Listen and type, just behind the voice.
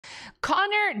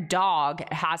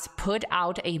ConnorDawg has put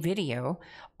out a video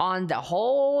on the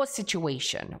whole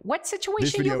situation. What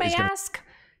situation, you may ask?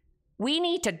 We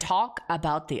need to talk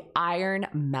about the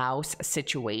Ironmouse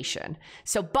situation.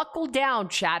 So buckle down,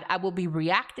 chat. I will be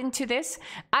reacting to this.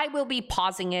 I will be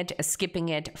pausing it, skipping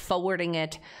it, forwarding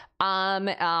it,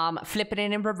 flipping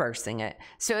it and reversing it.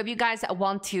 So if you guys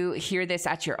want to hear this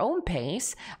at your own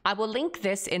pace, I will link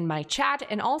this in my chat.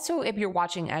 And also if you're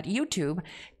watching at YouTube,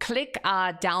 click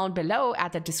down below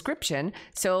at the description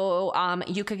so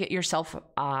you could get yourself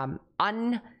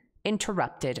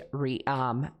uninterrupted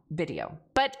video.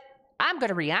 But I'm going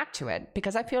to react to it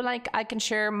because I feel like I can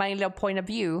share my little point of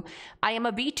view. I am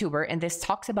a VTuber and this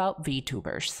talks about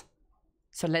VTubers.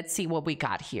 So let's see what we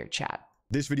got here, chat.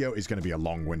 This video is going to be a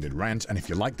long-winded rant, and if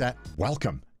you like that,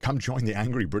 welcome. Come join the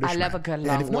Angry British I love a good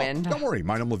long wind. Don't worry,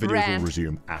 my normal videos will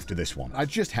resume after this one. I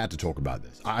just had to talk about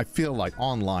this. I feel like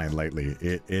online lately,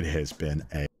 it has been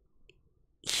a...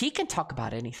 He can talk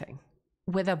about anything.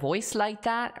 With a voice like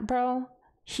that, bro,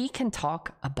 he can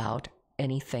talk about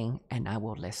anything and I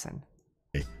will listen.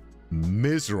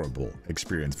 Miserable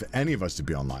experience for any of us to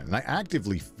be online, and I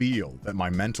actively feel that my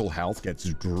mental health gets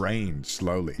drained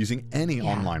slowly using any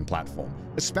online platform,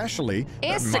 especially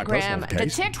Instagram, the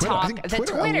TikTok, the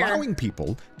Twitter. Allowing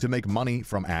people to make money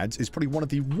from ads is probably one of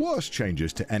the worst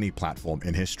changes to any platform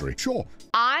in history. Sure,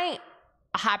 I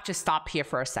have to stop here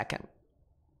for a second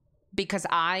because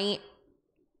I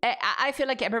feel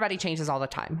like everybody changes all the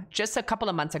time. Just a couple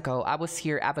of months ago, I was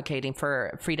here advocating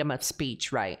for freedom of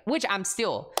speech, right? Which I'm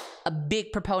still a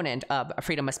big proponent of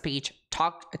freedom of speech.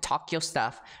 Talk your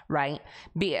stuff, right?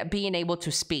 Being able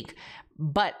to speak.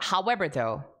 But however,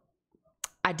 though,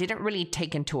 I didn't really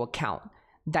take into account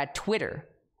that Twitter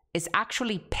is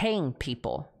actually paying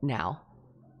people now.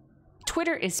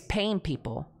 Twitter is paying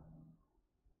people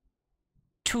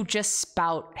to just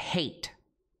spout hate.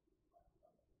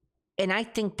 And I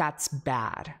think that's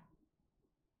bad.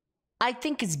 I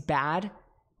think it's bad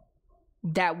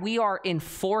that we are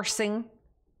enforcing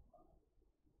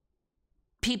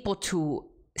people to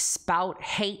spout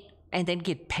hate and then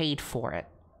get paid for it.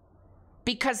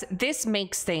 Because this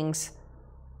makes things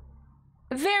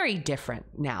very different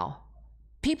now.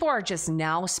 People are just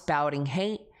now spouting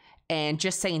hate and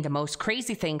just saying the most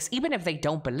crazy things, even if they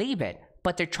don't believe it,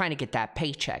 but they're trying to get that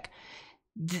paycheck.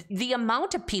 The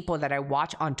amount of people that I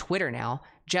watch on Twitter now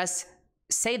just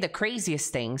say the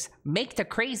craziest things, make the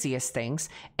craziest things,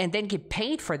 and then get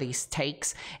paid for these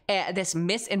takes, this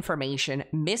misinformation,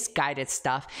 misguided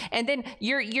stuff. And then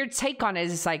your take on it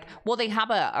is like, well, they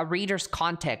have a reader's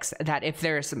context that if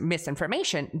there's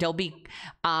misinformation, they'll be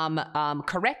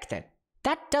corrected.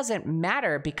 That doesn't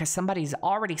matter because somebody's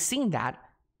already seen that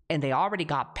and they already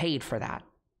got paid for that.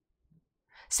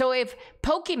 So if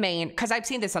Pokimane, because I've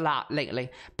seen this a lot lately,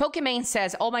 Pokimane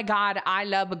says, oh my God, I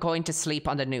love going to sleep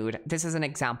on the nude. This is an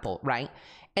example, right?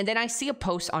 And then I see a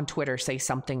post on Twitter say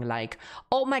something like,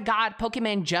 oh my God,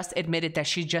 Pokimane just admitted that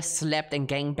she just slept and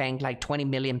gangbanged like 20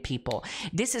 million people.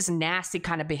 This is nasty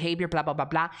kind of behavior, blah, blah, blah,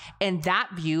 blah. And that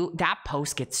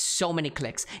post gets so many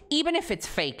clicks. Even if it's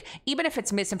fake, even if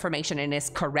it's misinformation and is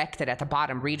corrected at the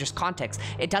bottom, reader's context,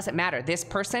 it doesn't matter. This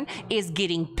person is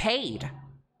getting paid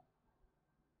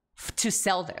to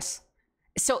sell this.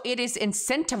 So it is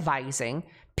incentivizing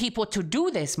people to do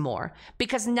this more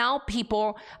because now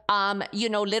people, you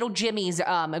know, little Jimmy's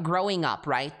growing up,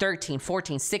 right? 13,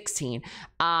 14, 16,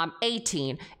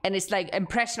 18. And it's like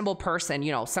impressionable person,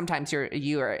 you know, sometimes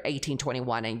you're 18,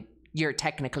 21 and you're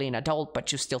technically an adult,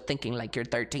 but you're still thinking like you're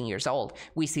 13 years old.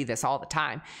 We see this all the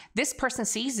time. This person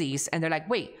sees these and they're like,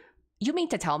 wait, you mean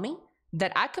to tell me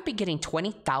that I could be getting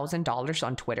 $20,000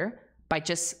 on Twitter by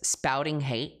just spouting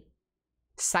hate?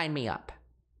 Sign me up.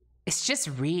 It's just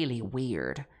really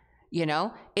weird, you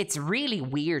know? It's really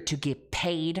weird to get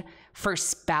paid for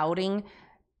spouting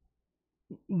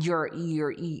your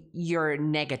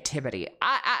negativity.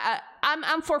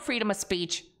 I'm for freedom of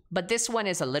speech, but this one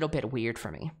is a little bit weird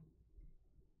for me.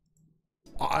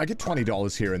 I get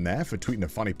 $20 here and there for tweeting a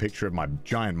funny picture of my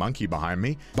giant monkey behind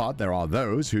me, but there are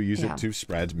those who use it to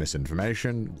spread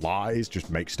misinformation, lies,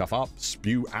 just make stuff up,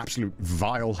 spew absolute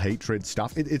vile hatred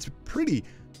stuff. It's a pretty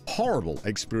horrible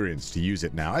experience to use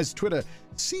it now, as Twitter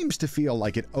seems to feel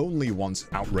like it only wants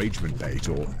outragement bait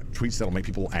or tweets that'll make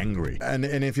people angry. And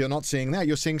if you're not seeing that,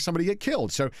 you're seeing somebody get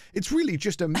killed. So it's really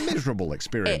just a miserable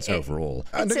experience overall.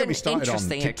 And don't get me started on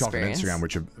TikTok and Instagram,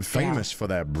 which are famous for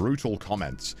their brutal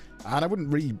comments. And I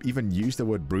wouldn't really even use the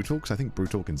word brutal, because I think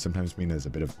brutal can sometimes mean there's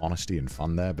a bit of honesty and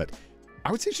fun there. But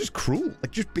I would say it's just cruel.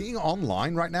 Like, just being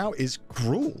online right now is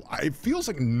cruel. It feels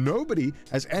like nobody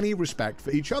has any respect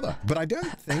for each other. But I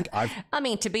don't think I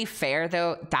mean, to be fair,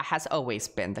 though, that has always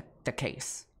been the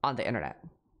case on the internet.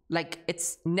 Like,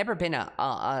 it's never been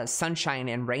a sunshine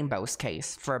and rainbows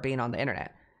case for being on the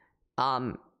internet.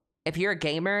 If you're a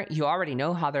gamer, you already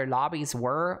know how their lobbies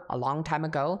were a long time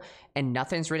ago, and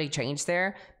nothing's really changed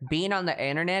there. Being on the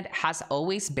internet has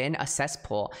always been a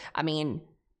cesspool. I mean,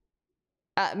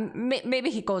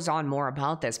 maybe he goes on more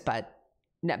about this, but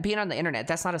being on the internet,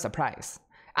 that's not a surprise.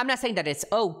 I'm not saying that it's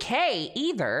okay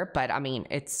either, but I mean,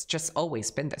 it's just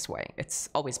always been this way. It's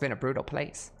always been a brutal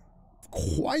place.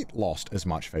 Quite lost as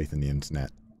much faith in the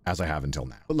internet as I have until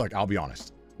now. But look, I'll be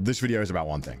honest. This video is about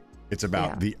one thing. It's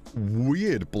about the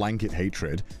weird blanket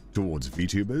hatred towards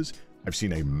VTubers. I've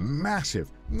seen a massive,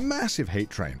 massive hate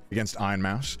train against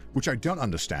Ironmouse, which I don't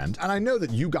understand. And I know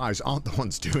that you guys aren't the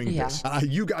ones doing this.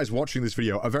 You guys watching this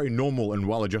video are very normal and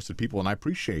well-adjusted people, and I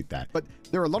appreciate that. But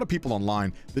there are a lot of people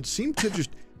online that seem to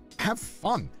just have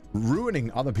fun ruining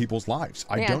other people's lives.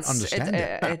 I don't understand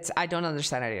it. I don't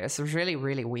understand it. It's really,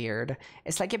 really weird.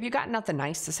 It's like, if you got nothing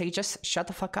nice to say, just shut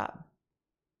the fuck up.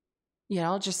 You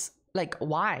know, just like,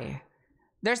 why?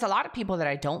 There's a lot of people that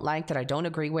I don't like, that I don't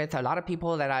agree with, a lot of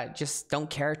people that I just don't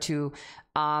care to.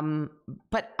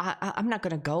 But I'm not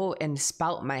going to go and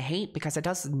spout my hate because it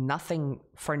does nothing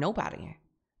for nobody.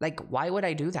 Like, why would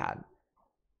I do that?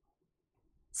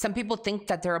 Some people think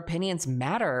that their opinions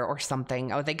matter or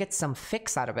something, or they get some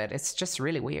fix out of it. It's just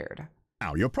really weird.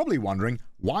 Now, you're probably wondering,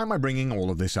 why am I bringing all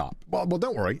of this up? Well,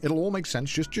 don't worry, it'll all make sense.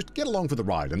 Just get along for the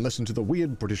ride and listen to the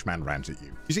weird British man rant at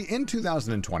you. You see, in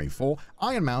 2024,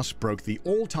 Ironmouse broke the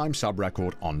all-time sub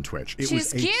record on Twitch. It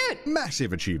was a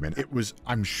massive achievement. It was,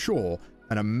 I'm sure,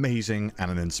 an amazing and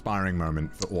an inspiring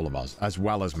moment for all of us, as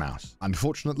well as Mouse.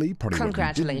 Unfortunately, probably what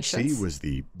we didn't see was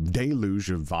the deluge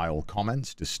of vile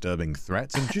comments, disturbing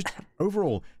threats, and just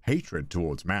overall hatred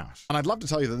towards Mouse. And I'd love to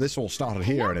tell you that this all started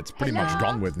here and it's pretty much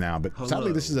gone with now, but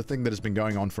sadly this is a thing that has been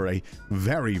going on for a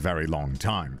very, very long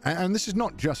time. And this is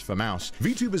not just for Mouse.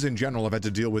 VTubers in general have had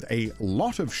to deal with a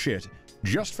lot of shit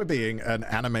just for being an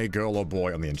anime girl or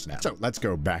boy on the internet. So let's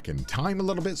go back in time a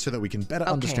little bit so that we can better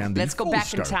understand the full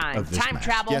scope of this mess.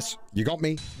 Travel. Yes, you got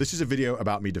me. This is a video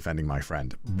about me defending my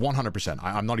friend. 100%.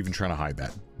 I'm not even trying to hide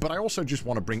that. But I also just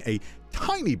want to bring a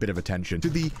tiny bit of attention to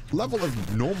the level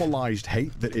of normalized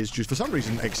hate that is just for some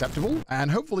reason acceptable.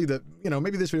 And hopefully that, you know,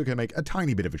 maybe this video can make a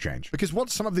tiny bit of a change. Because what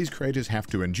some of these creators have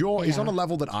to endure is on a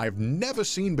level that I've never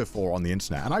seen before on the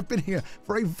internet. And I've been here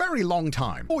for a very long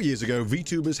time. 4 years ago,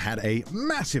 VTubers had a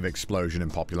massive explosion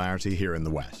in popularity here in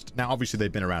the West. Now, obviously,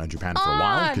 they've been around in Japan for a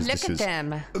while because this is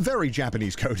very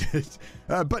Japanese coded.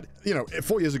 But, you know,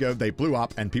 4 years ago, they blew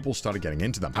up and people started getting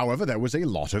into them. However, there was a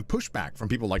lot of pushback from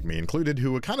people like me included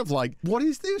who were kind of like, what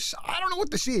is this? I don't know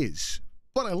what this is,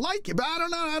 but I like it, but I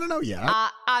don't know yet.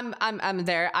 I'm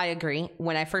there. I agree.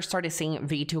 When I first started seeing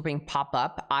VTubing pop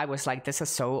up, I was like, this is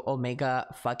so omega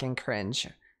fucking cringe.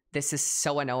 This is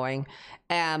so annoying.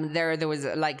 There was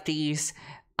like these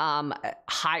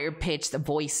higher pitched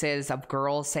voices of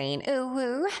girls saying,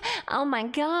 ooh, oh my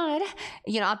God.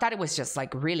 You know, I thought it was just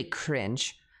like really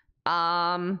cringe.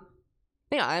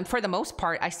 You know, and for the most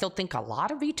part, I still think a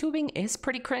lot of VTubing is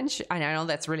pretty cringe. And I know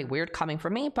that's really weird coming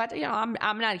from me, but you know,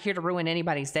 I'm not here to ruin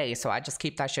anybody's day, so I just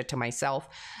keep that shit to myself.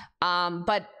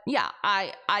 But yeah,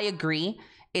 I agree.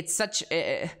 It's such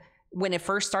when it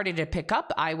first started to pick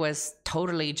up, I was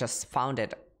totally just found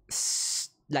it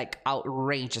like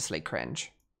outrageously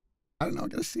cringe. I don't know, I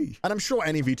gotta see. And I'm sure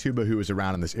any VTuber who was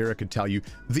around in this era could tell you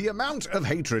the amount of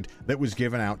hatred that was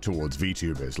given out towards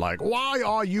VTubers. Like, why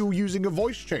are you using a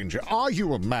voice changer? Are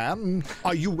you a man?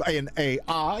 Are you an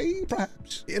AI,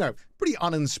 perhaps? You know, pretty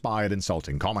uninspired,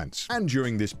 insulting comments. And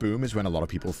during this boom is when a lot of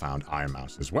people found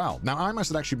Ironmouse as well. Now, Ironmouse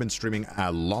had actually been streaming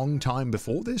a long time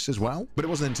before this as well, but it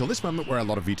wasn't until this moment where a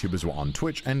lot of VTubers were on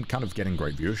Twitch and kind of getting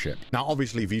great viewership. Now,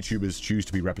 obviously, VTubers choose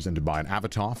to be represented by an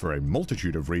avatar for a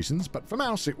multitude of reasons, but for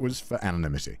Mouse, it was for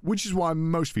anonymity, which is why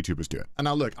most VTubers do it. And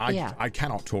now, look, I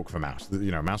cannot talk for Mouse. You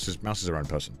know, Mouse is her own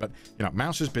person, but, you know,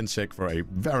 Mouse has been sick for a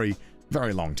very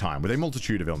long time with a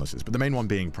multitude of illnesses, but the main one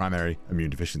being primary immune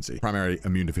deficiency. Primary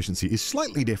immune deficiency is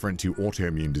slightly different to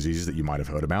autoimmune diseases that you might have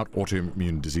heard about.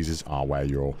 Autoimmune diseases are where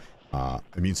your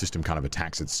immune system kind of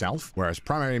attacks itself, whereas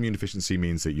primary immune deficiency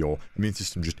means that your immune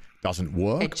system just doesn't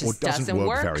work or doesn't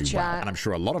work very well. And I'm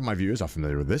sure a lot of my viewers are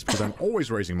familiar with this because I'm always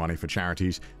raising money for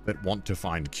charities that want to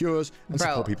find cures and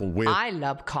support people with. I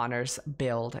love Connor's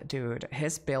build, dude.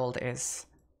 His build is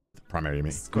primary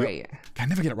immune. It's great. I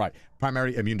never get it right.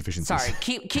 Primary immune deficiency. Sorry,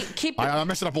 keep. I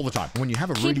mess it up all the time. When you have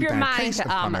a really bad case of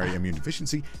primary immune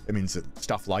deficiency, it means that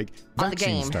stuff like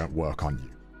vaccines don't work on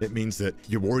you. It means that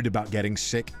you're worried about getting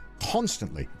sick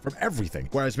constantly from everything.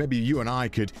 Whereas maybe you and I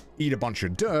could eat a bunch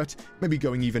of dirt, maybe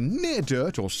going even near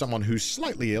dirt, or someone who's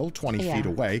slightly ill 20 feet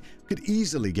away could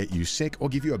easily get you sick or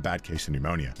give you a bad case of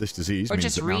pneumonia. This disease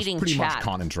means that Mouse pretty much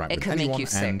can't interact with anyone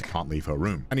and can't leave her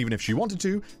room. And even if she wanted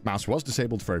to, Mouse was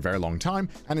disabled for a very long time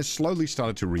and has slowly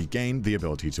started to regain the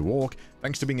ability to walk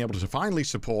thanks to being able to finally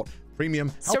support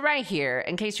premium. So right here,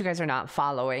 in case you guys are not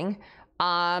following,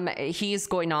 he's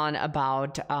going on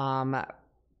about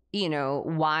you know,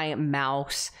 why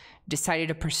Mouse decided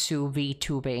to pursue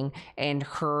VTubing and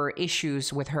her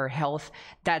issues with her health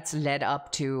that's led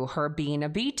up to her being a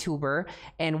VTuber,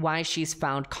 and why she's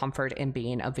found comfort in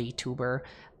being a VTuber.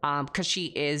 Because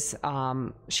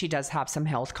she does have some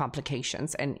health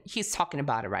complications, and he's talking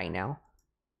about it right now.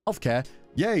 Healthcare.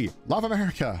 Yay, love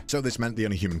America. So this meant the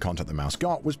only human contact the Mouse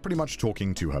got was pretty much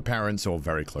talking to her parents or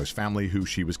very close family who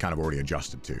she was kind of already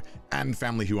adjusted to, and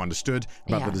family who understood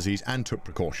about the disease and took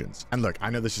precautions. And look, I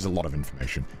know this is a lot of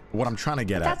information, but what I'm trying to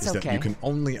get at is that you can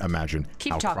only imagine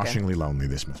how crushingly lonely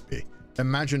this must be.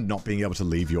 Imagine not being able to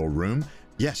leave your room.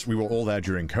 Yes, we were all there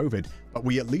during COVID, but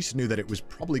we at least knew that it was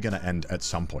probably going to end at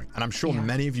some point. And I'm sure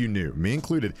many of you knew, me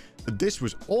included, that this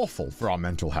was awful for our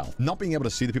mental health. Not being able to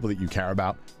see the people that you care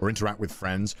about or interact with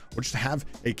friends or just have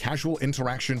a casual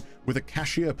interaction with a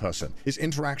cashier person is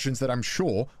interactions that I'm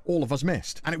sure all of us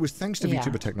missed. And it was thanks to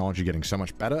VTuber technology getting so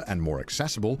much better and more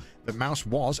accessible that Mouse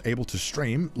was able to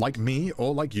stream like me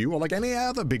or like you or like any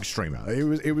other big streamer.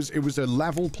 It was a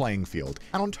level playing field.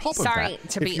 And on top of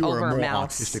that, if you were a more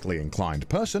artistically inclined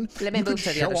person, let me move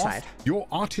to the other side. Your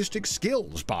artistic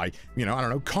skills by, you know, I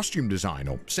don't know, costume design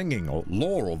or singing or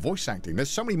lore or voice acting. There's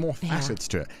so many more facets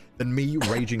to it than me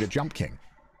raging at Jump King.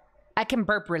 I can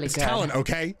burp really good. Talent,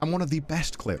 okay? And one of the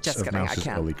best clips of Mouse's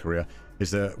early career is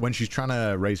that when she's trying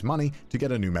to raise money to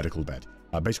get a new medical bed.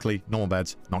 Basically, normal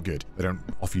beds, not good. They don't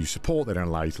offer you support. They don't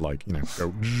allow you to, like, you know,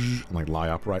 go and, like, lie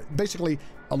upright. Basically,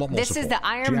 a lot more support. This is the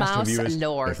Ironmouse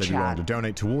lore if they'd be willing to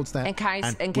donate towards that.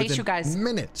 In case you guys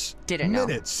didn't know.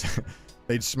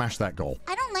 They'd smash that goal.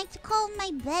 I don't like to call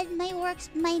my bed my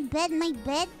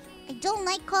bed. I don't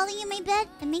like calling it my bed.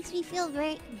 It makes me feel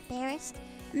very embarrassed.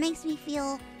 It makes me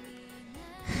feel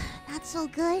not so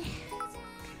good.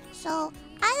 So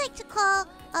I like to call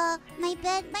my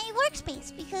bed my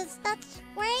workspace because that's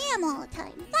where I am all the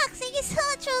time. Fox, thank you so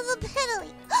much for the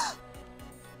penalty.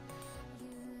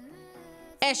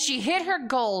 As she hit her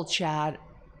goal, Chad,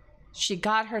 she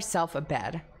got herself a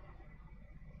bed.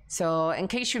 So in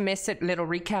case you missed it, little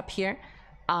recap here.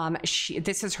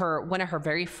 This is one of her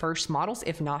very first models,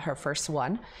 if not her first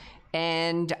one.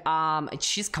 And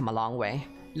she's come a long way.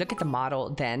 Look at the model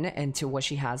then and to what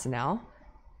she has now.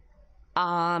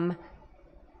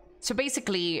 So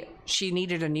basically, she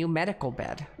needed a new medical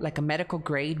bed, like a medical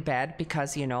grade bed,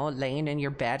 because, you know, laying in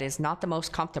your bed is not the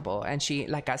most comfortable. And she,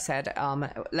 like I said,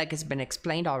 like it's been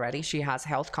explained already, she has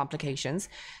health complications.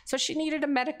 So she needed a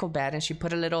medical bed, and she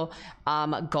put a little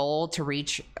goal to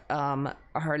reach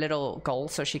her little goal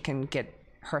so she can get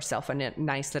herself a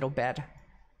nice little bed.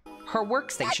 Her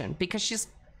workstation, because she's,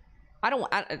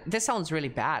 this sounds really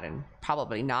bad and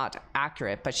probably not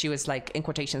accurate, but she was like, in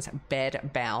quotations, bed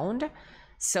bound.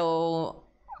 So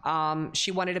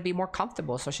she wanted to be more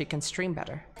comfortable so she can stream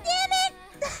better. Damn it!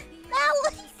 Mal,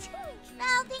 what are you doing?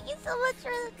 Mal, thank you so much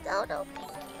for the dono.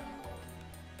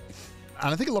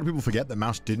 And I think a lot of people forget that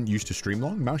Mouse didn't used to stream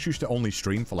long. Mouse used to only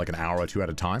stream for like an hour or two at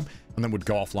a time and then would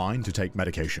go offline to take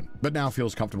medication. But now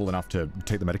feels comfortable enough to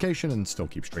take the medication and still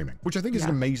keep streaming, which I think is an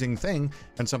amazing thing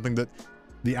and something that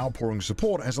the outpouring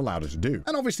support has allowed her to do.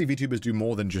 And obviously VTubers do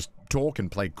more than just talk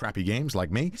and play crappy games like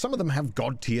me. Some of them have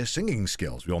god-tier singing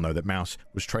skills. We all know that Mouse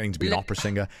was training to be an opera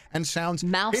singer and sounds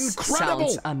incredible.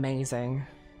 Sounds amazing.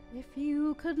 If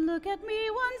you could look at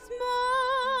me once more.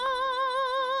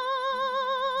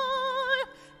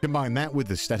 Combine that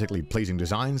with aesthetically pleasing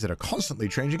designs that are constantly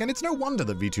changing, and it's no wonder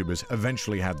that VTubers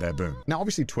eventually had their boom. Now,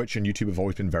 obviously, Twitch and YouTube have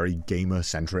always been very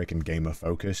gamer-centric and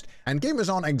gamer-focused, and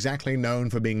gamers aren't exactly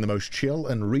known for being the most chill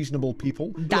and reasonable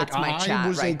people. That's my chat I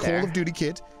was right a Call of Duty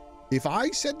kid. If I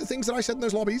said the things that I said in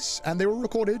those lobbies and they were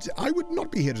recorded, I would not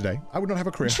be here today. I would not have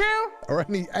a career. True. Or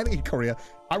any career.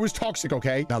 I was toxic,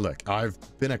 okay? Now look, I've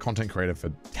been a content creator for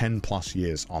 10 plus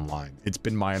years online. It's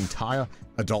been my entire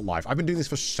adult life. I've been doing this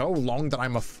for so long that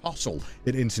I'm a fossil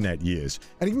in internet years.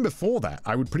 And even before that,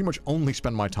 I would pretty much only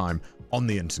spend my time on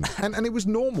the internet. And it was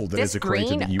normal that as a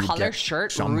creator that you would get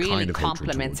some kind of hatred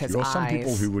towards you, or some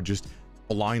people who would just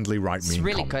blindly write mean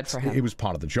really comments. Good for him. It was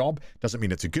part of the job. Doesn't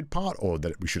mean it's a good part or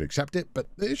that we should accept it, but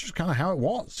it's just kind of how it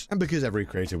was. And because every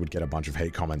creator would get a bunch of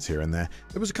hate comments here and there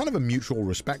was kind of a mutual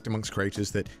respect amongst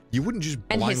creators that you wouldn't just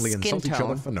blindly insult each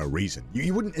other for no reason.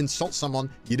 You wouldn't insult someone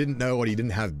you didn't know or you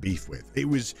didn't have beef with. It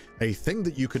was a thing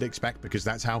that you could expect because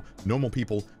that's how normal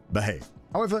people behave.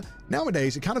 However,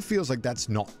 nowadays, it kind of feels like that's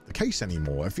not the case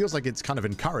anymore. It feels like it's kind of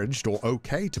encouraged or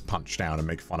okay to punch down and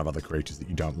make fun of other creators that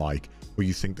you don't like, or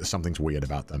you think that something's weird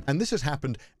about them. And this has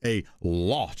happened a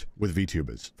lot with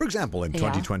VTubers. For example, in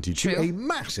 2022, a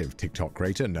massive TikTok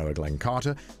creator, Noah Glenn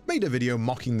Carter, made a video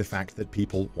mocking the fact that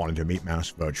people wanted to meet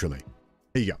Mouse virtually.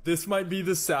 Here you go. This might be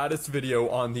the saddest video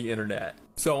on the internet.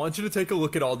 So I want you to take a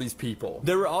look at all these people.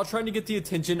 They were all trying to get the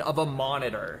attention of a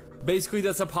monitor. Basically,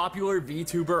 that's a popular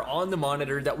VTuber on the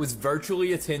monitor that was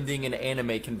virtually attending an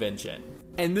anime convention.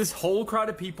 And this whole crowd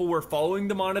of people were following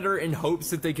the monitor in hopes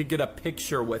that they could get a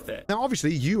picture with it. Now,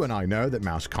 obviously, you and I know that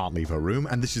Mouse can't leave her room,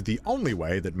 and this is the only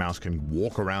way that Mouse can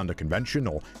walk around a convention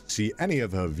or see any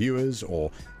of her viewers,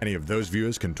 or any of those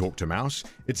viewers can talk to Mouse.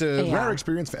 It's a rare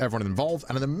experience for everyone involved,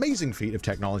 and an amazing feat of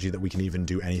technology that we can even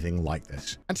do anything like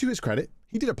this. And to his credit,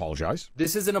 he did apologize.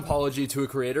 This is an apology to a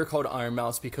creator called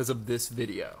Ironmouse because of this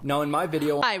video. Now, in my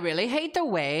video, I really hate the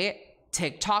way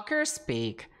TikTokers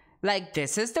speak. Like,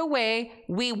 this is the way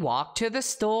we walk to the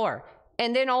store.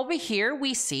 And then over here,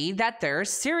 we see that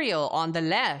there's cereal on the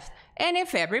left. And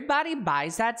if everybody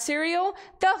buys that cereal,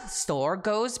 the store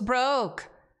goes broke.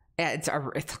 It's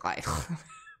like,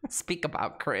 speak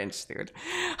about cringe, dude.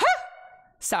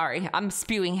 Sorry, I'm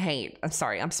spewing hate. I'm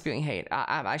sorry, I'm spewing hate.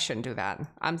 I shouldn't do that.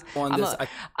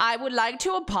 I would like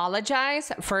to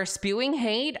apologize for spewing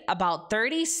hate about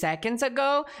 30 seconds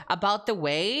ago about the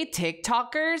way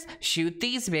TikTokers shoot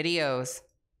these videos.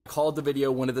 Called the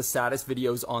video one of the saddest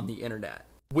videos on the internet,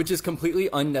 which is completely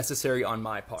unnecessary on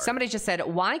my part. Somebody just said,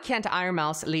 why can't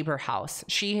Ironmouse leave her house?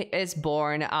 She is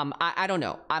born, I don't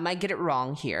know. I might get it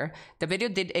wrong here. The video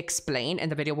did explain,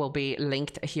 and the video will be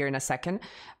linked here in a second.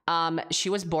 She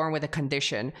was born with a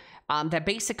condition that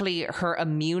basically her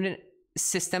immune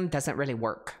system doesn't really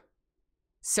work.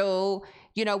 So,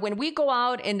 you know, when we go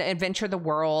out and adventure the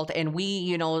world and we,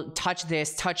 you know, touch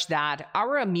this, touch that,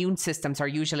 our immune systems are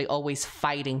usually always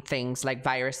fighting things like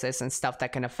viruses and stuff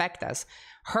that can affect us.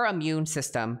 Her immune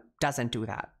system doesn't do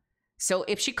that. So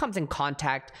if she comes in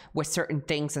contact with certain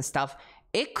things and stuff,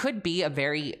 it could be a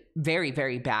very, very,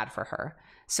 very bad for her.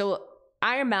 So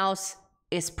Ironmouse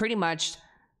is pretty much,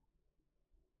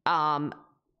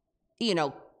 you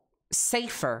know,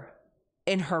 safer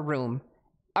in her room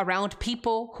around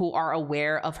people who are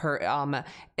aware of her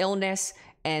illness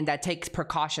and that takes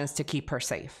precautions to keep her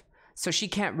safe. So she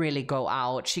can't really go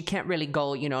out. She can't really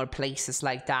go, you know, places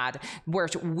like that where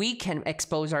we can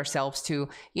expose ourselves to,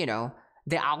 you know,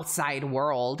 the outside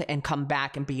world and come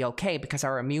back and be okay because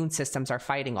our immune systems are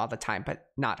fighting all the time, but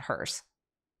not hers.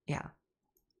 Yeah.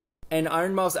 And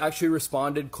Ironmouse actually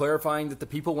responded, clarifying that the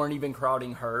people weren't even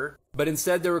crowding her, but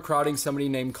instead they were crowding somebody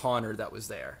named Connor that was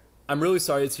there. I'm really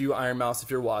sorry to you, Ironmouse, if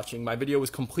you're watching. My video was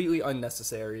completely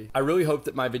unnecessary. I really hope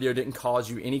that my video didn't cause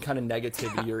you any kind of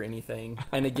negativity or anything.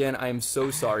 And again, I am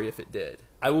so sorry if it did.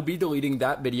 I will be deleting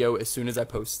that video as soon as I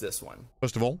post this one.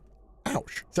 First of all,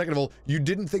 ouch. Second of all, you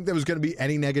didn't think there was going to be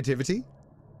any negativity?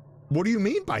 What do you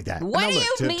mean by that? What do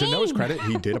you mean? To Noah's credit,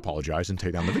 he did apologize and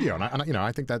take down the video. And you know,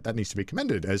 I think that needs to be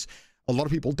commended, as a lot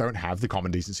of people don't have the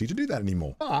common decency to do that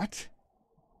anymore.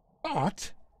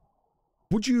 But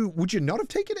would you not have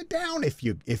taken it down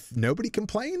if nobody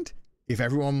complained? If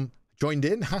everyone joined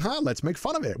in? Haha, let's make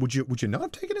fun of it. Would you not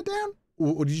have taken it down?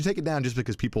 Or did you take it down just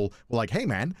because people were like, hey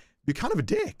man, you're kind of a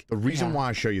dick? The reason why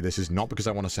I show you this is not because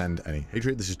I want to send any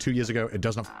hatred. This is 2 years ago. It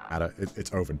does not matter.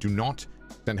 It's over. Do not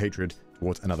send hatred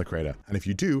towards another creator. And if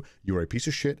you do, you're a piece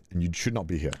of shit and you should not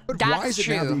be here. But why is it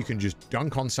now that you can just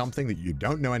dunk on something that you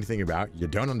don't know anything about, you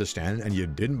don't understand, and you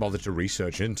didn't bother to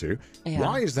research into?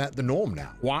 Why is that the norm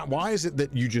now? Why is it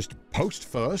that you just post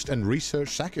first and research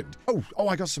second? Oh,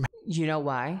 I got some... You know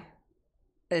why?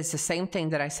 It's the same thing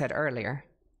that I said earlier.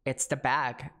 It's the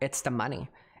bag. It's the money.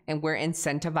 And we're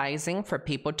incentivizing for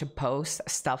people to post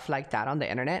stuff like that on the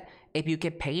internet if you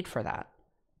get paid for that.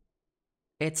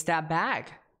 It's that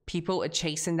bag. People are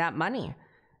chasing that money.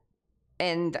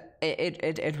 And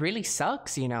it really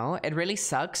sucks, you know? It really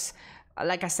sucks.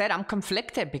 Like I said, I'm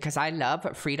conflicted because I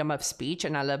love freedom of speech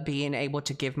and I love being able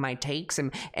to give my takes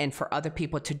and for other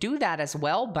people to do that as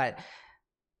well. But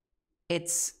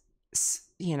it's,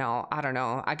 you know, I don't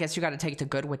know. I guess you got to take the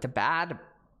good with the bad.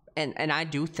 And I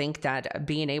do think that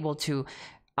being able to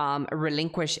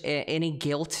relinquish any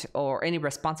guilt or any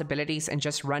responsibilities and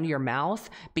just run your mouth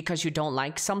because you don't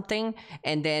like something,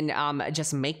 and then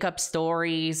just make up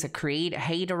stories, create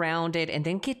hate around it, and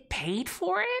then get paid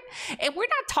for it. And we're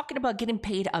not talking about getting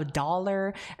paid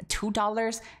 $1,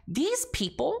 $2. These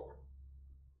people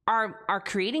are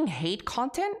creating hate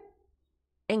content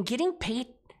and getting paid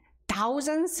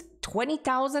thousands,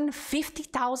 $20,000,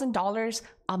 $50,000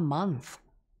 a month.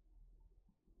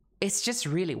 It's just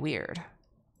really weird.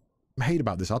 Hate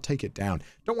about this, I'll take it down.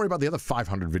 Don't worry about the other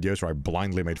 500 videos where I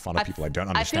blindly made fun of people I don't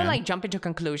understand. I feel like jumping to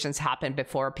conclusions happened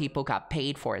before people got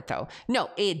paid for it, though. No,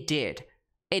 it did.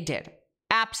 It did.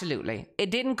 Absolutely. It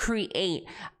didn't create,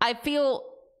 I feel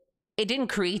it didn't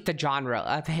create the genre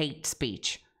of hate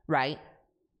speech, right?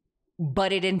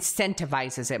 But it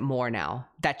incentivizes it more now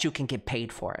that you can get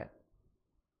paid for it.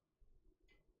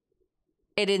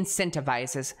 It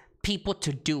incentivizes people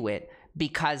to do it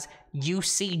because you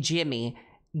see Jimmy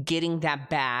getting that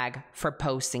bag for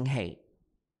posting hate.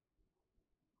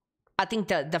 I think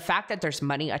the fact that there's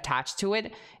money attached to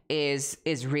it is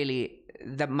really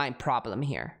my problem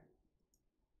here.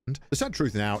 The sad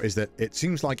truth now is that it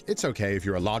seems like it's okay if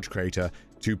you're a large creator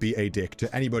to be a dick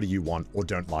to anybody you want or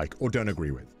don't like or don't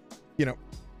agree with. You know,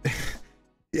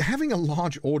 having a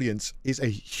large audience is a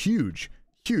huge,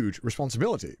 huge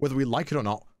responsibility. Whether we like it or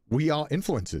not, we are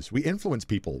influencers. We influence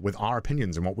people with our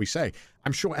opinions and what we say.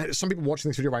 I'm sure some people watching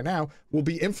this video right now will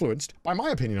be influenced by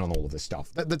my opinion on all of this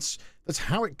stuff. That's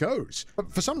how it goes.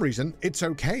 But for some reason, it's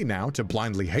okay now to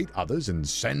blindly hate others and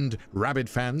send rabid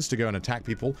fans to go and attack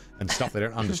people and stuff they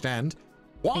don't understand.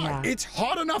 Why? Yeah. It's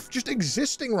hard enough just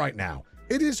existing right now.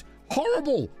 It is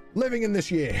horrible living in this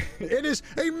year. It is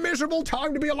a miserable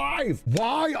time to be alive.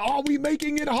 Why are we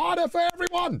making it harder for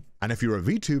everyone? And if you're a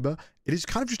VTuber, it is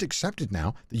kind of just accepted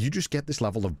now that you just get this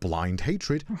level of blind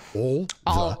hatred all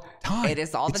the time. It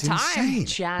is all the time,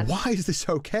 chat. Why is this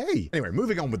okay? Anyway,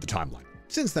 moving on with the timeline.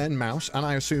 Since then, Mouse, and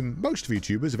I assume most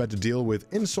VTubers, have had to deal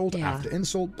with insult after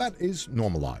insult that is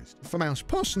normalized. For Mouse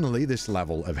personally, this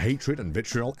level of hatred and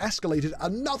vitriol escalated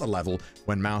another level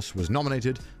when Mouse was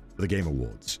nominated for the Game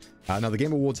Awards. Now, the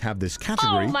Game Awards have this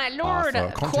category my lord,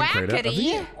 for content creator of the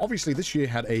year. Obviously, this year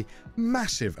had a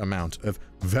massive amount of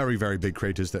very, very big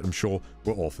creators that I'm sure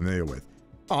we're all familiar with.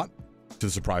 But to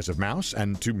the surprise of Mouse,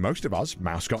 and to most of us,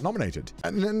 Mouse got nominated.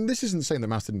 And this isn't saying that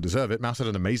Mouse didn't deserve it. Mouse had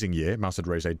an amazing year. Mouse had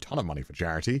raised a ton of money for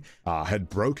charity, had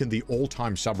broken the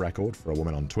all-time sub record for a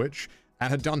woman on Twitch, and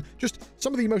had done just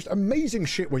some of the most amazing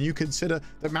shit when you consider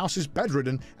that Mouse is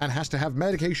bedridden and has to have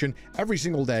medication every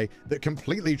single day that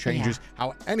completely changes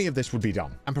how any of this would be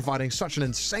done, and providing such an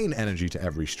insane energy to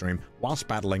every stream whilst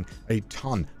battling a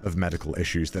ton of medical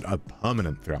issues that are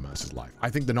permanent throughout Mouse's life. I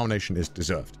think the nomination is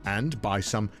deserved, and by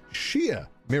some sheer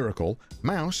miracle,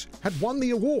 Mouse had won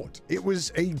the award. It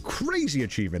was a crazy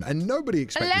achievement, and nobody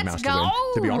expected Mouse to win,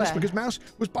 to be honest, because Mouse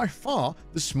was by far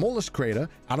the smallest creator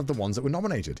out of the ones that were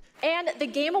nominated. And the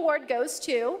Game Award goes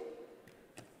to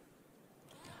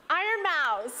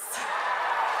Ironmouse.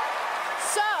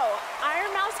 So,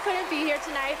 Ironmouse couldn't be here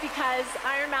tonight because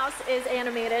Ironmouse is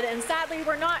animated, and sadly,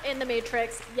 we're not in the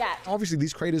Matrix yet. Obviously,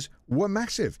 these creators were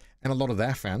massive, and a lot of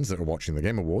their fans that are watching the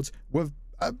Game Awards were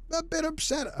a bit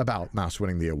upset about Mouse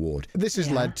winning the award. This has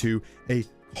led to a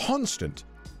constant,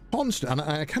 and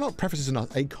I cannot preface this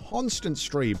enough, a constant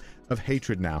stream of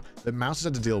hatred now that Mouse has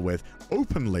had to deal with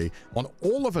openly on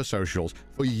all of her socials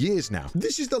for years now.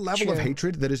 This is the level of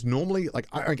hatred that is normally like,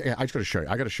 I just gotta show you.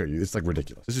 I gotta show you. It's like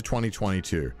ridiculous. This is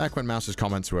 2022. Back when Mouse's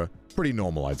comments were pretty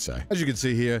normal, I'd say. As you can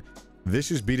see here, this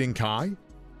is beating Kai.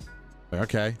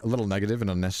 Okay, a little negative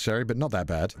and unnecessary, but not that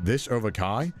bad. This over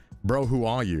Kai. Bro, who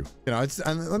are you? You know,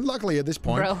 and luckily at this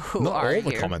point, not all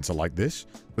the comments are like this,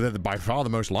 but they're by far the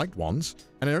most liked ones.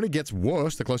 And it only gets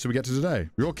worse the closer we get to today.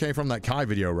 We all came from that Kai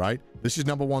video, right? This is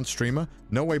 #1 streamer.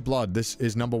 No way, blood. This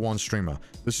is #1 streamer.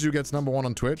 This is who gets #1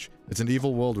 on Twitch. It's an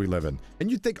evil world we live in. And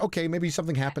you'd think, okay, maybe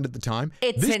something happened at the time.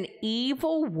 It's an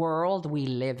evil world we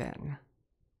live in.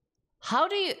 How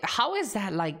is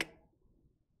that like,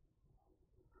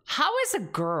 how is a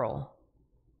girl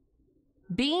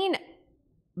being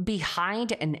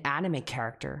behind an anime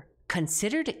character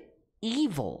considered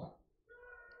evil?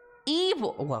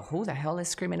 Evil. Well, who the hell is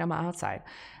screaming on my outside?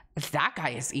 That guy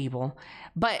is evil.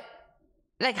 But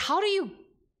like, how do you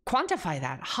quantify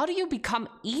that? How do you become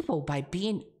evil by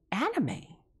being anime?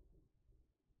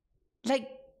 Like,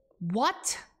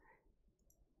 what?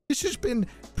 This has been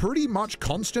pretty much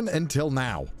constant until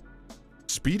now.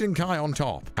 Speed and Kai on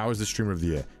top. How is the streamer of the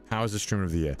year? How is the streamer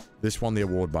of the year? This won the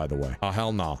award, by the way. Oh,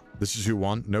 hell nah. This is who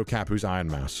won. No cap, who's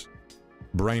Ironmouse.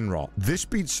 Brain rot. This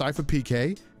beats Cypher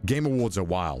PK. Game Awards are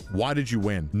wild. Why did you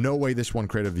win? No way this won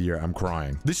Creator of the Year. I'm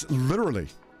crying. This literally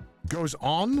goes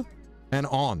on and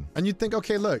on. And you'd think,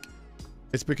 okay, look,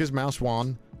 it's because Mouse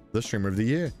won the Streamer of the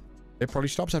Year. It probably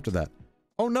stops after that.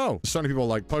 Oh no. So many people are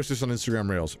like, post this on Instagram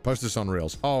Reels. Post this on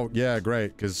Reels. Oh yeah,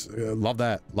 great. Because love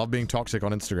that. Love being toxic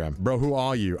on Instagram. Bro, who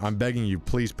are you? I'm begging you,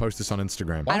 please post this on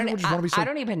Instagram. I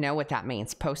don't even know what that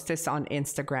means. Post this on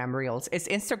Instagram Reels. Is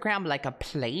Instagram like a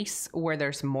place where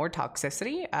there's more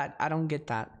toxicity? I don't get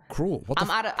that. Cruel. What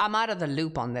the I'm out of the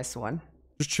loop on this one.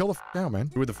 Just chill the f out, man.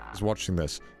 Who the f is watching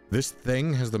this? This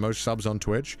thing has the most subs on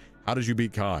Twitch. How did you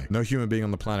beat Kai? No human being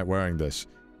on the planet wearing this.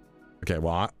 Okay,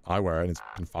 well, I wear it and it's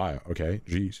on fire, okay?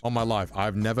 Jeez. On my life,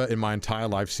 I've never in my entire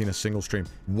life seen a single stream.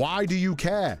 Why do you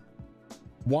care?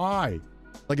 Why?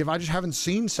 Like, if I just haven't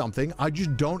seen something, I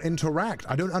just don't interact.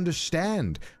 I don't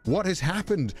understand what has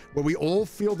happened where we all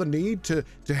feel the need to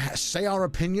say our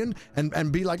opinion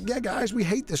and be like, yeah, guys, we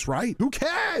hate this, right? Who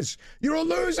cares? You're a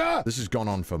loser! This has gone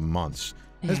on for months.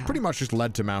 Yeah. It's pretty much just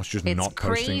led to Mouse just not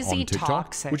posting on TikTok,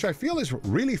 toxic. Which I feel is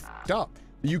really f***ed up.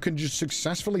 You can just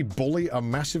successfully bully a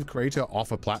massive creator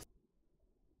off a platform.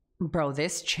 Bro,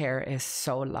 this chair is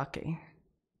so lucky.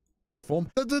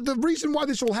 The reason why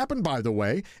this all happened, by the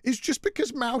way, is just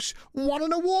because Mouse won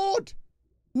an award.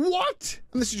 What?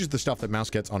 And this is just the stuff that Mouse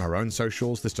gets on her own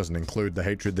socials. This doesn't include the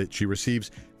hatred that she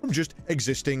receives from just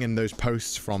existing in those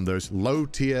posts from those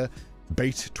low-tier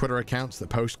bait Twitter accounts that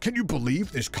post, can you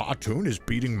believe this cartoon is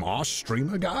beating Mars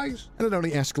streamer, guys? And it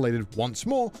only escalated once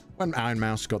more when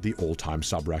Ironmouse got the all-time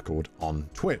sub record on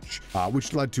Twitch,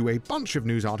 which led to a bunch of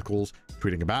news articles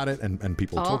tweeting about it and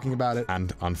people talking about it.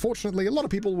 And unfortunately, a lot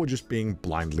of people were just being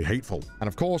blindly hateful. And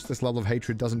of course, this level of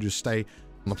hatred doesn't just stay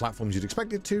on the platforms you'd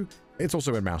expect it to. It's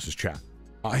also in Mouse's chat.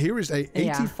 Here is a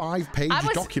 85-page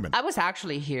document. I was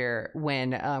actually here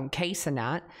when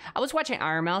K-Sanat, I was watching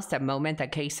Ironmouse that moment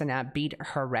that K-Sanat beat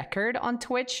her record on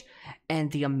Twitch,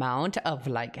 and the amount of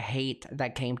like hate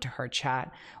that came to her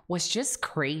chat was just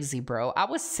crazy, bro. I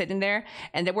was sitting there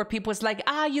and there were people was like,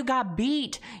 you got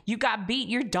beat,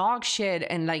 you're dog shit,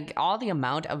 and like all the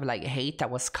amount of like hate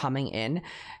that was coming in.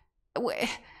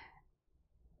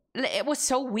 It was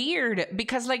so weird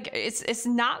because like it's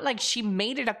not like she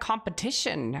made it a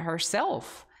competition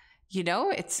herself, you know.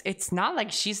 It's not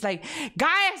like she's like,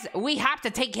 guys, we have to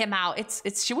take him out.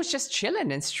 It's she was just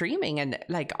chilling and streaming, and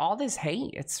like all this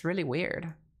hate, it's really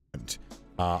weird. There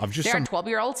are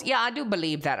 12-year-olds. Yeah, I do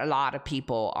believe that a lot of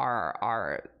people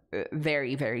are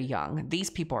very, very young. These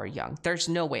people are young. There's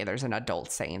no way there's an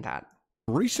adult saying that.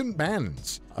 Recent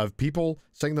bans of people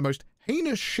saying the most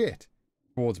heinous shit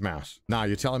towards Mouse. Nah,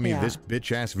 you're telling me this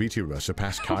bitch-ass VTuber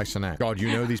surpassed Kai Cenat. God,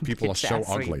 you know these people are so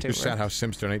ugly. Just said how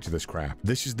Sims donate to this crap.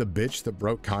 This is the bitch that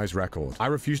broke Kai's record. I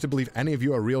refuse to believe any of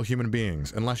you are real human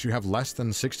beings unless you have less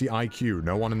than 60 IQ.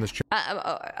 No one in this chat.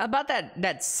 About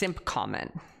that simp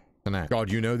comment. God,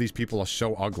 you know these people are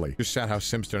so ugly. Just said how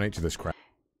Sims donate to this crap.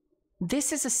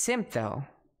 This is a simp, though,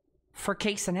 for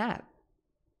Kai Cenat.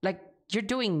 Like, you're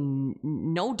doing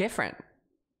no different,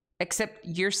 except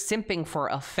you're simping for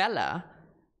a fella.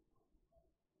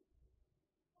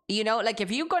 You know, like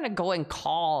if you're going to go and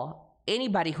call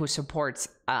anybody who supports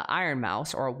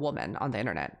Ironmouse or a woman on the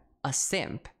internet a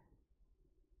simp,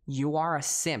 you are a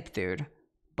simp, dude.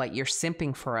 But you're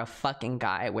simping for a fucking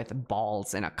guy with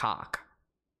balls and a cock.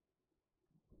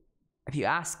 If you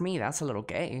ask me, that's a little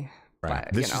gay. Right.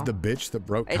 But, this is the bitch that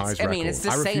broke Kai's record. I mean, it's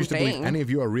the same thing. I refuse to believe any of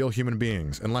you are real human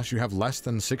beings unless you have less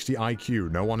than 60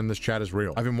 IQ. No one in this chat is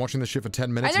real. I've been watching this shit for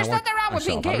 10 minutes. And there's nothing wrong with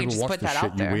being gay. Just put that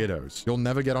out there. You weirdos. You'll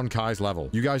never get on Kai's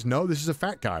level. You guys know this is a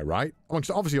fat guy, right?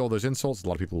 Amongst obviously all those insults, a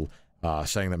lot of people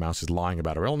saying that Mouse is lying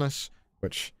about her illness,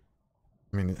 which,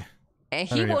 I mean, and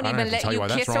he won't even let you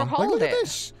kiss or hold it. Look at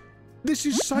this. This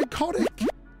is psychotic.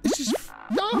 This is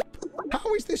f***ed up.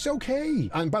 How is this okay?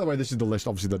 And by the way, this is the list,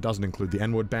 obviously, that doesn't include the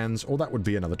N-word bans, or that would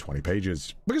be another 20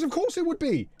 pages. Because of course it would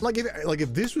be. Like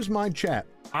if this was my chat,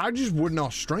 I just would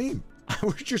not stream. I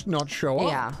would just not show up.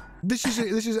 Yeah. This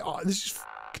is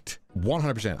f***ed.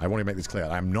 100%. I want to make this clear.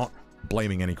 I'm not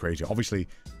blaming any creator. Obviously,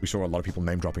 we saw a lot of people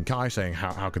name dropping Kai, saying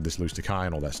how could this lose to Kai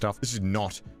and all that stuff. This is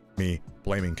not me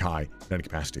blaming Kai in any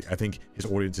capacity. I think his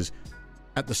audience is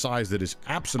at the size that is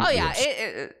absolutely. Oh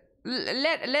yeah.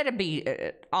 Let it be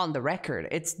on the record.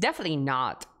 It's definitely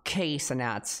not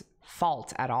K-Sanat's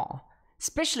fault at all.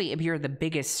 Especially if you're the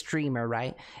biggest streamer,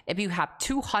 right? If you have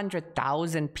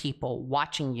 200,000 people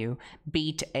watching you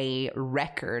beat a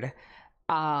record,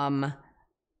 there's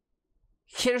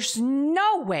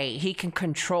no way he can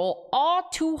control all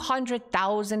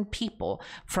 200,000 people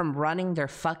from running their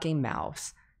fucking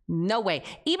mouths. No way.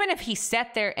 Even if he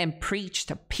sat there and preached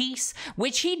peace,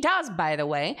 which he does, by the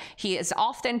way, he is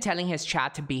often telling his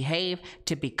chat to behave,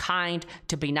 to be kind,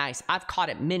 to be nice. I've caught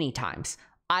it many times.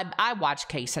 I watch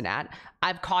K-Sanat.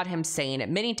 I've caught him saying it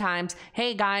many times.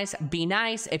 Hey guys, be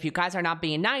nice. If you guys are not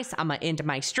being nice, I'm gonna end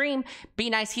my stream. Be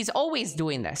nice. He's always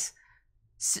doing this.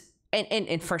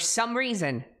 And for some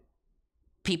reason,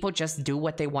 people just do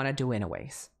what they want to do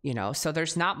anyways, you know? So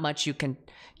there's not much you can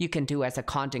do as a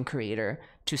content creator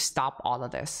to stop all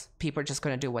of this. People are just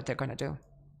going to do what they're going to do.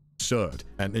 Absurd.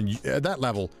 And at that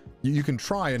level, you can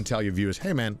try and tell your viewers,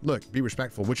 hey man, look, be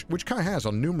respectful, which Kai has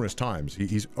on numerous times.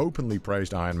 He's openly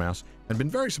praised Ironmouse and been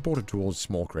very supportive towards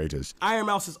small creators.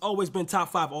 Ironmouse has always been top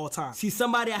 5 all time. She's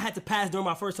somebody I had to pass during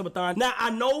my first subathon. Now,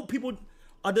 I know people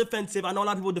are defensive. I know a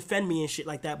lot of people defend me and shit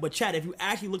like that. But chat, if you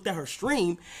actually looked at her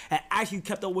stream and actually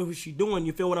kept up with what she's doing,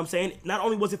 you feel what I'm saying? Not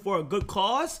only was it for a good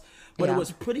cause, but it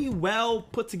was pretty well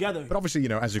put together. But obviously, you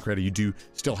know, as a creator, you do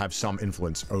still have some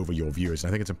influence over your viewers. And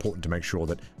I think it's important to make sure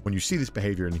that when you see this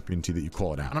behavior in the community that you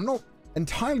call it out. And I'm not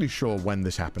entirely sure when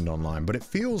this happened online, but it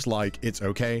feels like it's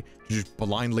okay to just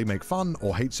blindly make fun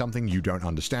or hate something you don't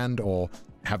understand or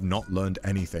have not learned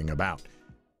anything about.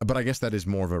 But I guess that is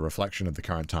more of a reflection of the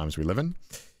current times we live in.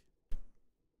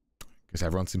 Because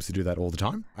everyone seems to do that all the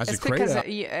time. As a creator,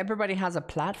 because everybody has a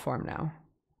platform now.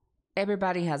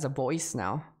 Everybody has a voice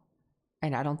now.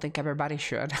 And I don't think everybody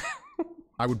should.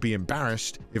 I would be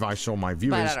embarrassed if I saw my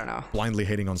viewers blindly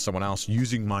hating on someone else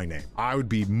using my name. I would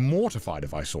be mortified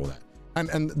if I saw that.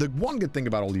 And the one good thing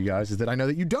about all you guys is that I know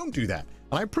that you don't do that.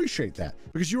 And I appreciate that.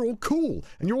 Because you're all cool.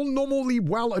 And you're all normally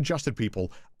well-adjusted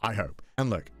people, I hope.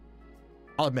 And look,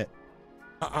 I'll admit,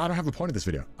 I don't have a point of this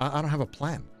video. I don't have a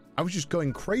plan. I was just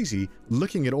going crazy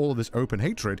looking at all of this open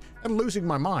hatred and losing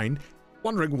my mind,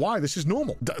 wondering why this is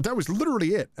normal. That was literally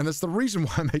it. And that's the reason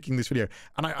why I'm making this video.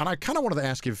 And I kind of wanted to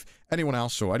ask if anyone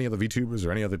else or any other VTubers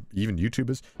or any other even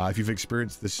YouTubers, if you've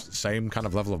experienced this same kind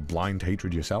of level of blind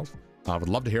hatred yourself. I would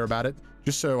love to hear about it,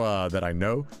 just so that I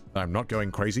know that I'm not going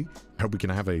crazy. I hope we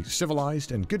can have a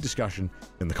civilized and good discussion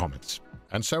in the comments.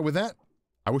 And so with that,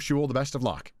 I wish you all the best of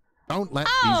luck. Don't let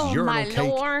these urinal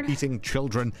cake eating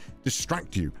children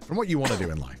distract you from what you want to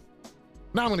do in life.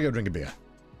 Now I'm going to go drink a beer.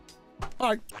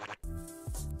 Bye.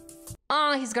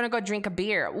 Oh, he's going to go drink a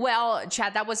beer. Well,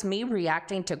 Chad, that was me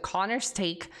reacting to Connor's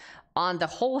take on the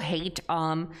whole hate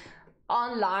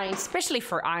online, especially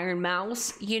for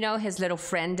Ironmouse, you know, his little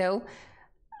friendo.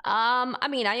 I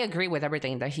mean, I agree with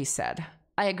everything that he said.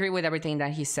 I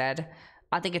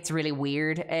think it's really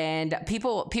weird, and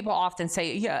people often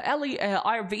say, yeah, Elly,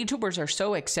 our VTubers are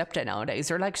so accepted nowadays.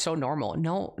 They're like so normal.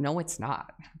 No, it's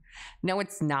not. No,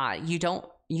 it's not. You don't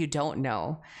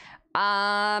know.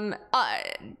 To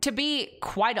be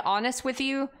quite honest with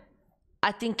you,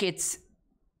 I think it's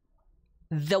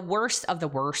the worst of the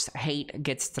worst hate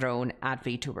gets thrown at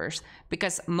VTubers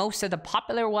because most of the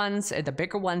popular ones, the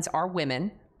bigger ones, are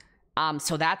women.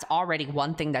 So that's already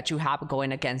one thing that you have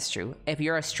going against you. If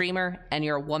you're a streamer and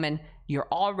you're a woman, you're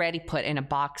already put in a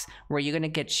box where you're going to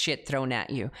get shit thrown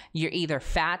at you. You're either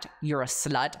fat, you're a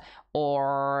slut,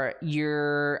 or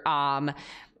you're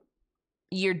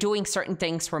doing certain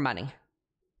things for money,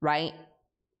 right?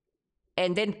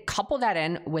 And then couple that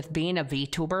in with being a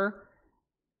VTuber.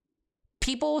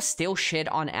 People still shit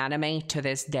on anime to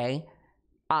this day.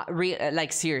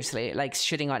 Like seriously, like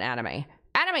shitting on anime.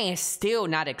 Anime is still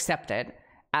not accepted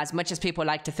as much as people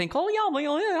like to think, oh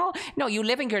yeah. No, you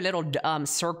live in your little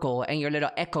circle and your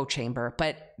little echo chamber.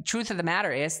 But truth of the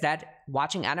matter is that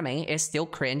watching anime is still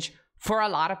cringe for a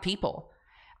lot of people.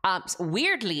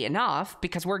 Weirdly enough,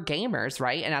 because we're gamers,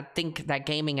 right? And I think that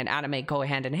gaming and anime go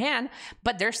hand in hand,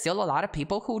 but there's still a lot of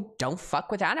people who don't fuck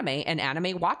with anime and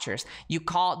anime watchers. You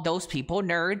call those people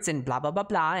nerds and blah, blah, blah,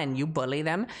 blah, and you bully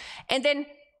them. And then,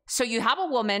 so you have a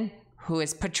woman who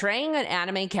is portraying an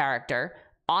anime character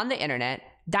on the internet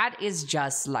that is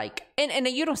just like, and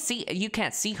you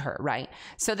can't see her, right?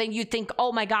 So then you think,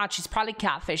 oh my God, she's probably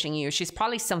catfishing you. She's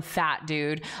probably some fat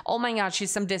dude. Oh my God,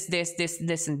 she's some this,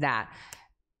 and that.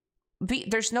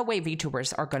 There's no way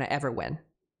VTubers are going to ever win.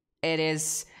 It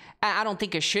is, I don't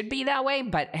think it should be that way,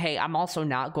 but hey, I'm also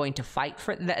not going to fight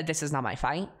for this is not my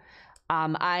fight.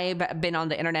 I've been on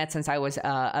the internet since I was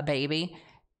a baby,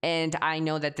 and I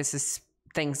know that this is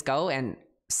things go, and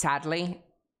sadly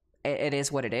it is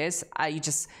what it is.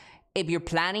 If you're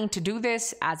planning to do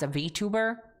this as a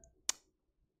VTuber,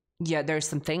 yeah, there's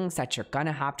some things that you're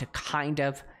gonna have to kind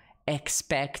of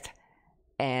expect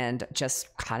and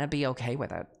just kind of be okay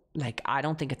with it. Like, I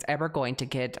don't think it's ever going to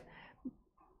get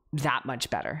that much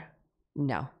better.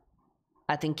 No,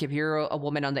 I think if you're a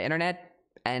woman on the internet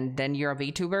and then you're a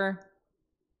VTuber,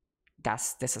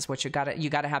 this is what you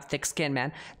gotta have thick skin,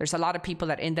 man. There's a lot of people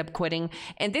that end up quitting,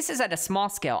 and this is at a small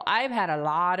scale. I've had a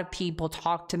lot of people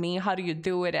talk to me, how do you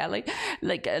do it, Elly?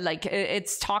 Like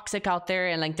it's toxic out there,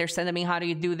 and like they're sending me, how do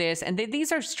you do this? And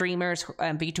these are streamers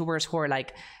and VTubers who are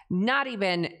like not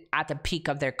even at the peak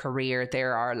of their career.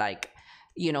 There are like,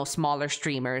 you know, smaller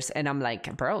streamers, and I'm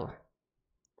like, bro,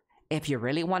 if you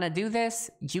really want to do this,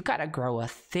 you gotta grow a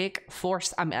thick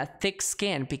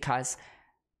skin, because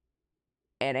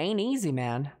it ain't easy,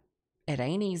 man. It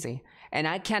ain't easy. And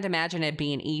I can't imagine it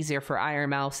being easier for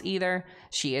Ironmouse either.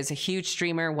 She is a huge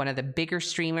streamer, one of the bigger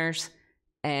streamers,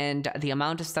 and the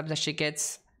amount of stuff that she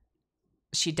gets,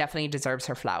 she definitely deserves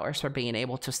her flowers for being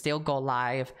able to still go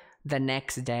live the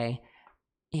next day.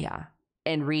 Yeah.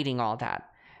 And reading all that.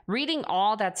 Reading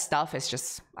all that stuff is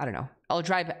just, I don't know, it'll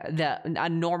drive a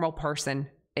normal person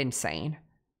insane.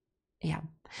 Yeah.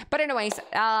 But anyways,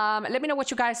 let me know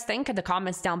what you guys think in the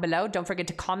comments down below. Don't forget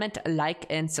to comment, like,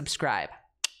 and subscribe.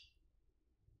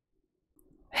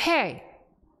 Hey,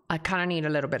 I kind of need a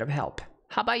little bit of help.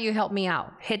 How about you help me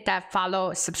out? Hit that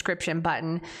follow, subscription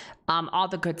button, all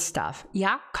the good stuff.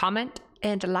 Yeah, comment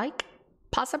and like,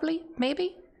 possibly,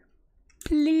 maybe.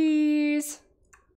 Please.